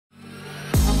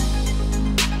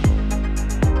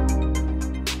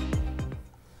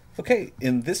Okay,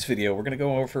 in this video we're going to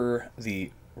go over the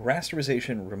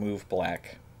rasterization remove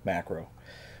black macro.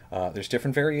 There's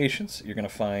different variations. You're going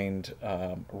to find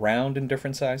round in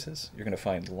different sizes, you're going to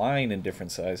find line in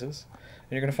different sizes, and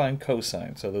you're going to find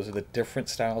cosine. So those are the different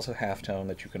styles of halftone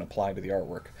that you can apply to the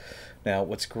artwork. Now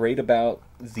what's great about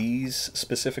these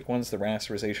specific ones, the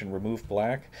rasterization remove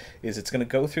black, is it's going to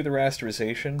go through the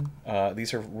rasterization.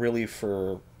 These are really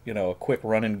for a quick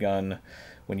run and gun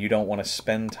when you don't want to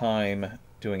spend time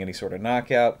doing any sort of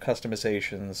knockout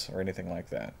customizations or anything like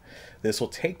that. This will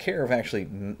take care of actually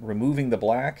removing the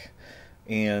black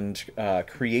and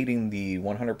creating the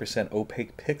 100%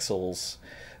 opaque pixels,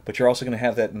 but you're also going to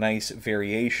have that nice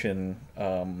variation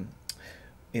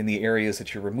in the areas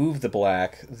that you remove the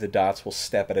black. The dots will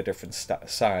step at a different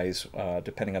size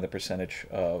depending on the percentage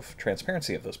of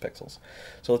transparency of those pixels.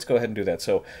 So let's go ahead and do that.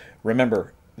 So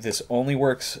remember, this only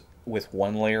works with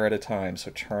one layer at a time,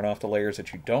 so turn off the layers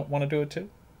that you don't want to do it to.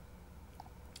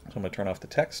 So I'm going to turn off the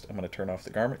text, I'm going to turn off the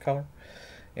garment color,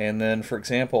 and then for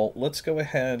example, let's go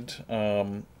ahead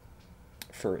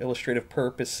for illustrative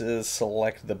purposes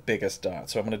select the biggest dot.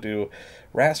 So I'm going to do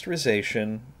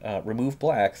rasterization remove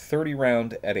black 30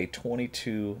 round at a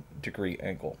 22-degree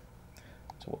angle.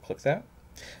 So we'll click that.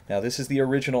 Now this is the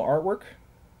original artwork.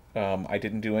 I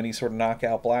didn't do any sort of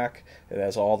knockout black. It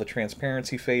has all the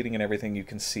transparency fading and everything you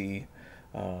can see.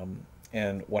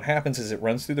 And what happens is it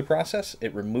runs through the process,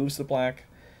 it removes the black,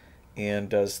 and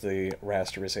does the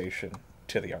rasterization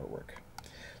to the artwork.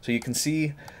 So you can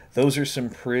see those are some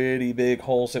pretty big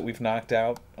holes that we've knocked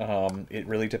out. It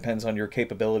really depends on your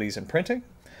capabilities in printing,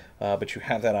 but you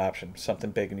have that option,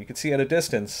 something big. And you can see at a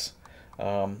distance,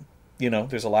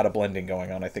 there's a lot of blending going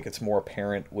on. I think it's more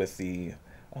apparent with the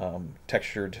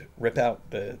textured rip out,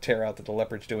 the tear out that the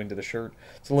leopard's doing to the shirt.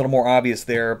 It's a little more obvious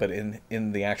there, but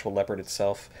in the actual leopard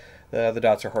itself, the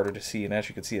dots are harder to see. And as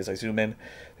you can see as I zoom in,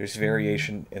 there's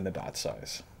variation in the dot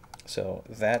size. So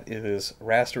that is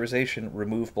rasterization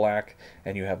remove black,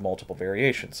 and you have multiple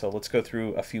variations. So let's go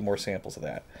through a few more samples of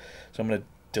that. So I'm going to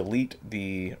delete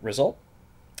the result,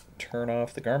 turn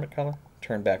off the garment color,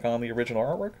 turn back on the original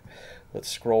artwork. Let's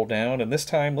scroll down, and this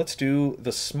time let's do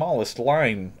the smallest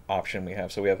line option we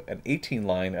have. So we have an 18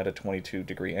 line at a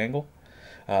 22-degree angle.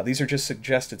 These are just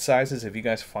suggested sizes. If you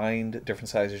guys find different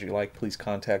sizes you like, please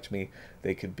contact me.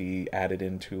 They could be added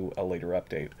into a later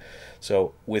update.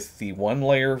 So with the one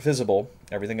layer visible,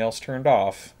 everything else turned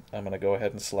off, I'm going to go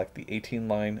ahead and select the 18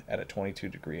 line at a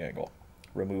 22-degree angle.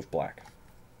 Remove black.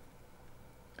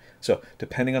 So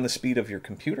depending on the speed of your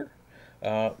computer,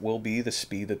 will be the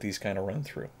speed that these kind of run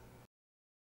through.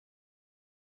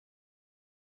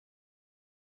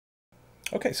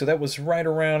 Okay, so that was right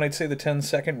around, I'd say, the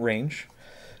 10-second range.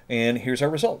 And here's our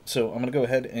result. So I'm going to go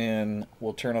ahead and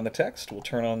we'll turn on the text, we'll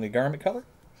turn on the garment color,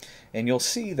 and you'll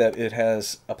see that it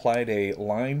has applied a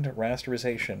lined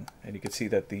rasterization. And you can see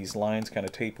that these lines kind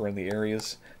of taper in the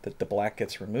areas that the black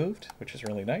gets removed, which is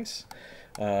really nice.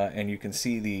 And you can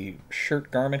see the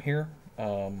shirt garment here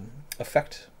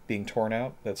effect being torn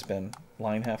out. That's been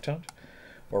line halftoned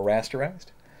or rasterized.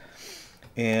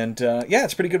 And yeah,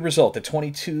 it's a pretty good result. The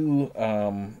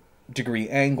 22-degree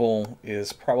angle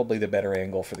is probably the better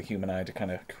angle for the human eye to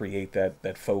kind of create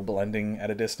that faux blending at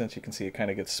a distance. You can see it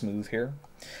kind of gets smooth here.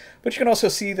 But you can also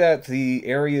see that the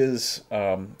areas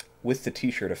with the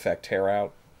t-shirt effect tear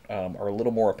out are a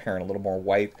little more apparent, a little more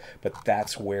white, but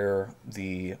that's where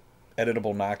the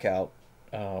editable knockout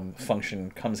function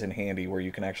comes in handy, where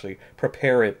you can actually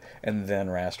prepare it and then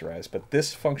rasterize. But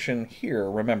this function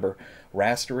here, remember,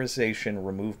 rasterization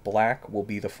remove black will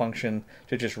be the function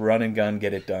to just run and gun,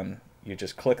 get it done. You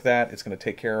just click that, it's going to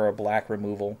take care of black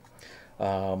removal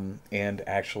and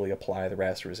actually apply the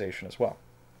rasterization as well.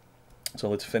 So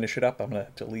let's finish it up. I'm going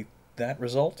to delete that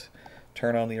result,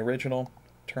 turn on the original,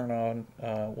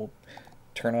 we'll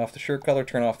turn off the shirt color,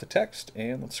 turn off the text,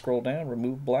 and let's scroll down,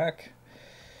 remove black.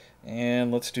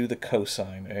 And let's do the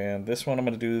cosine. And this one I'm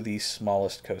going to do the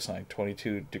smallest cosine,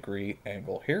 22-degree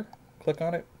angle here. Click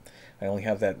on it. I only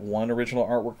have that one original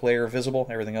artwork layer visible.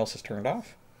 Everything else is turned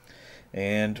off.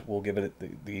 And we'll give it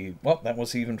well, that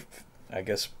was even, I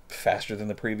guess, faster than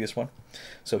the previous one.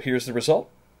 So here's the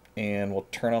result. And we'll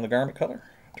turn on the garment color,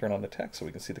 turn on the text so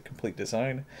we can see the complete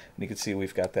design. And you can see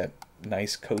we've got that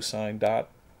nice cosine dot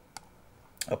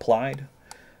applied.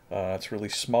 It's really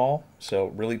small, so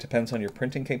it really depends on your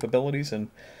printing capabilities, and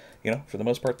for the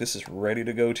most part this is ready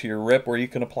to go to your rip where you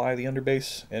can apply the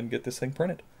underbase and get this thing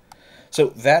printed. So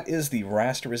that is the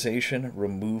rasterization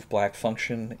remove black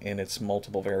function in its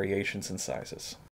multiple variations and sizes.